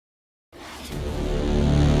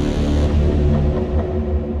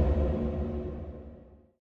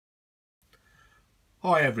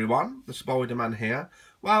Hi everyone, the Spiderman here.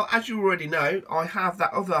 Well, as you already know, I have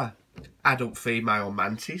that other adult female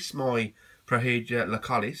mantis, my Prohierodula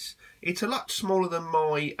Laticollis. It's a lot smaller than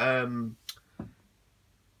my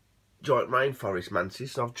giant rainforest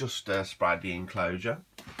mantis. I've just sprayed the enclosure.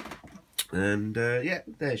 And yeah,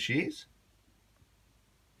 there she is.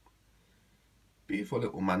 Beautiful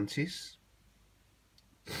little mantis.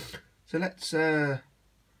 So let's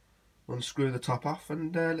unscrew the top off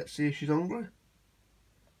and let's see if she's hungry.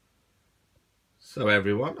 So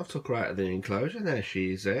everyone, I've took her out of the enclosure. There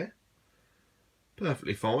she is there.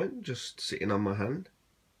 Perfectly fine, just sitting on my hand.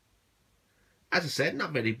 As I said,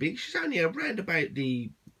 not very big. She's only around about the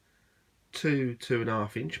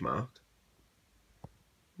 2.5 inch mark.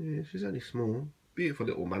 Yeah, she's only small. Beautiful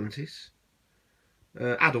little mantis.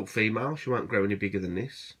 Adult female, she won't grow any bigger than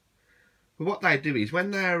this. But what they do is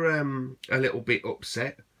when they're a little bit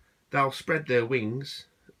upset, they'll spread their wings,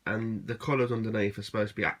 and the colours underneath are supposed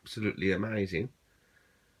to be absolutely amazing.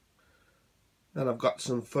 And I've got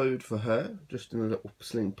some food for her, just in a little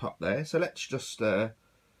sling pot there. So let's just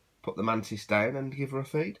put the mantis down and give her a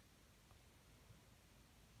feed.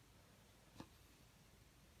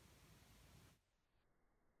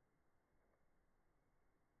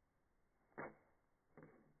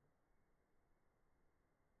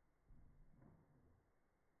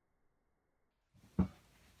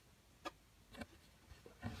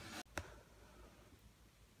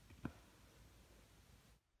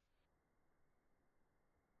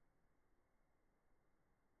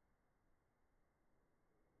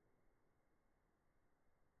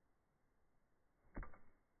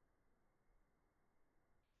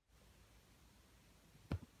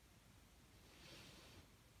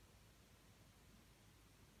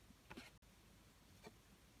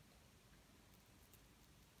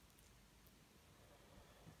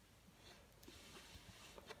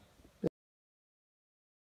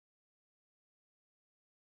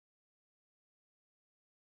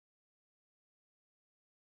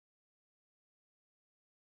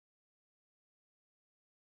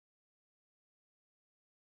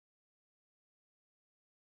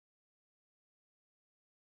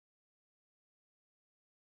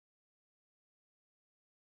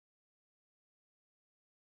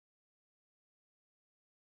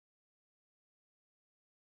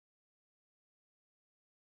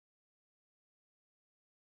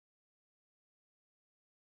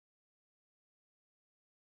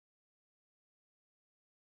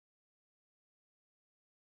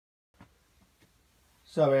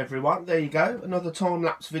 So everyone, there you go, another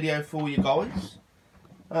time-lapse video for you guys.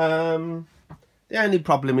 The only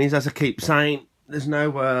problem is, as I keep saying, there's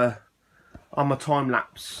no, on my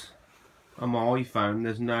time-lapse on my iPhone,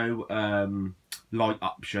 there's no light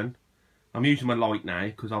option. I'm using my light now,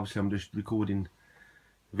 because obviously I'm just recording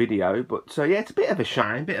video, but yeah, it's a bit of a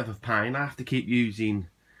shame, bit of a pain. I have to keep using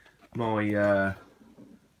my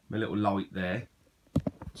my little light there,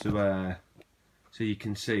 to so you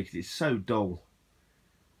can see, because it's so dull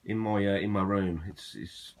in my room.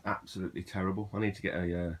 It's absolutely terrible. I need to get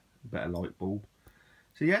a better light bulb.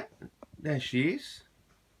 So yeah, there she is.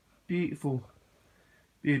 Beautiful,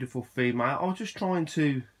 beautiful female. I was just trying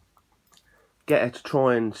to get her to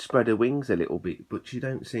try and spread her wings a little bit, but she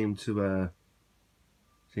don't seem to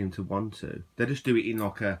want to. They just do it in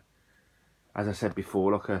like a, as I said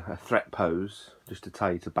before, like a threat pose, just to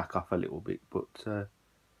tell you to back off a little bit. But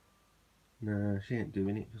no, she ain't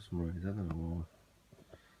doing it for some reason. I don't know why.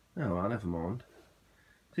 Oh well, never mind.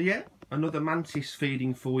 So yeah, another mantis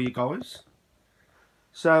feeding for you guys.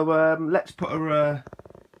 So let's put her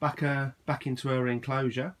back into her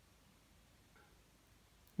enclosure.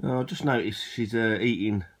 I just noticed she's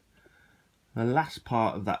eating the last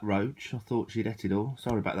part of that roach. I thought she'd ate it all.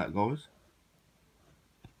 Sorry about that, guys.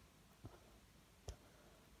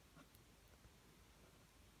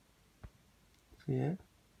 So yeah,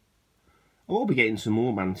 I will be getting some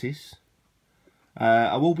more mantis.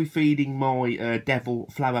 I will be feeding my devil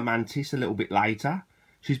flower mantis a little bit later.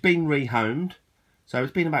 She's been rehomed, so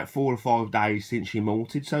it's been about 4 or 5 days since she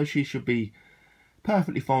molted, so she should be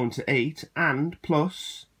perfectly fine to eat. And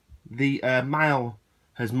plus, the male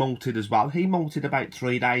has molted as well. He molted about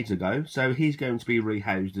 3 days ago, so he's going to be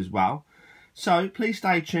rehoused as well. So please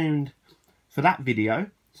stay tuned for that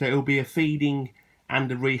video. So it'll be a feeding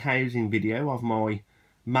and a rehousing video of my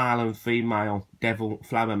male and female devil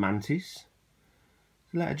flower mantis.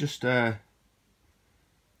 Let her just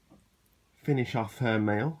finish off her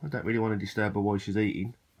meal. I don't really want to disturb her while she's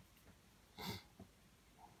eating.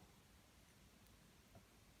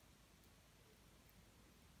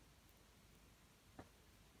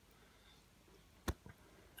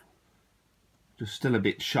 Just still a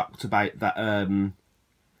bit shocked about that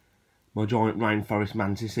my giant rainforest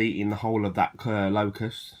mantis eating the whole of that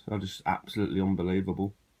locust. Are just absolutely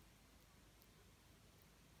unbelievable.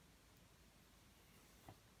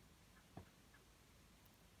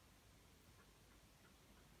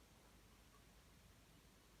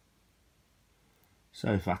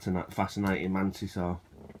 So fascinating mantis are.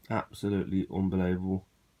 Absolutely unbelievable.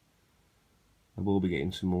 I will be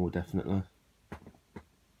getting some more, definitely.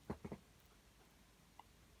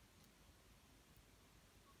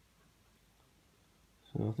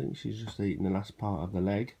 So I think she's just eating the last part of the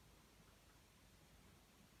leg.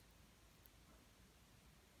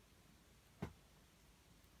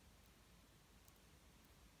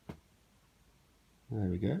 There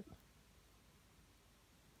we go.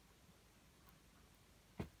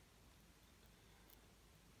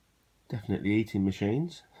 Definitely eating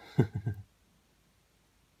machines.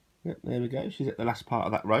 Yep, there we go. She's at the last part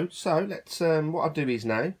of that road. So let's. What I'll do is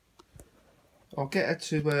now, I'll get her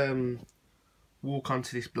to walk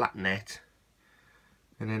onto this black net,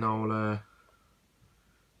 and then I'll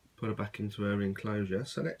put her back into her enclosure.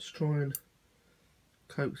 So let's try and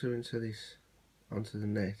coax her into this, onto the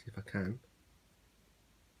net if I can.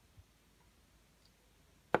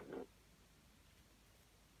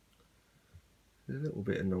 There's a little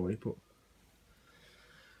bit annoyed, but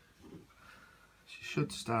she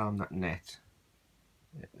should stay on that net.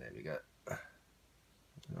 Yeah, there we go.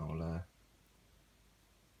 And I'll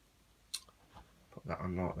put that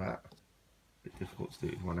on like that. Bit difficult to do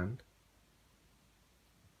it with one hand.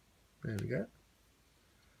 There we go.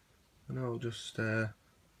 And I'll just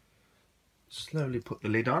slowly put the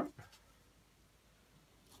lid on.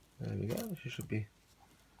 There we go. She should be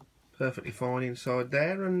perfectly fine inside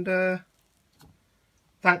there. And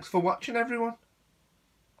thanks for watching, everyone.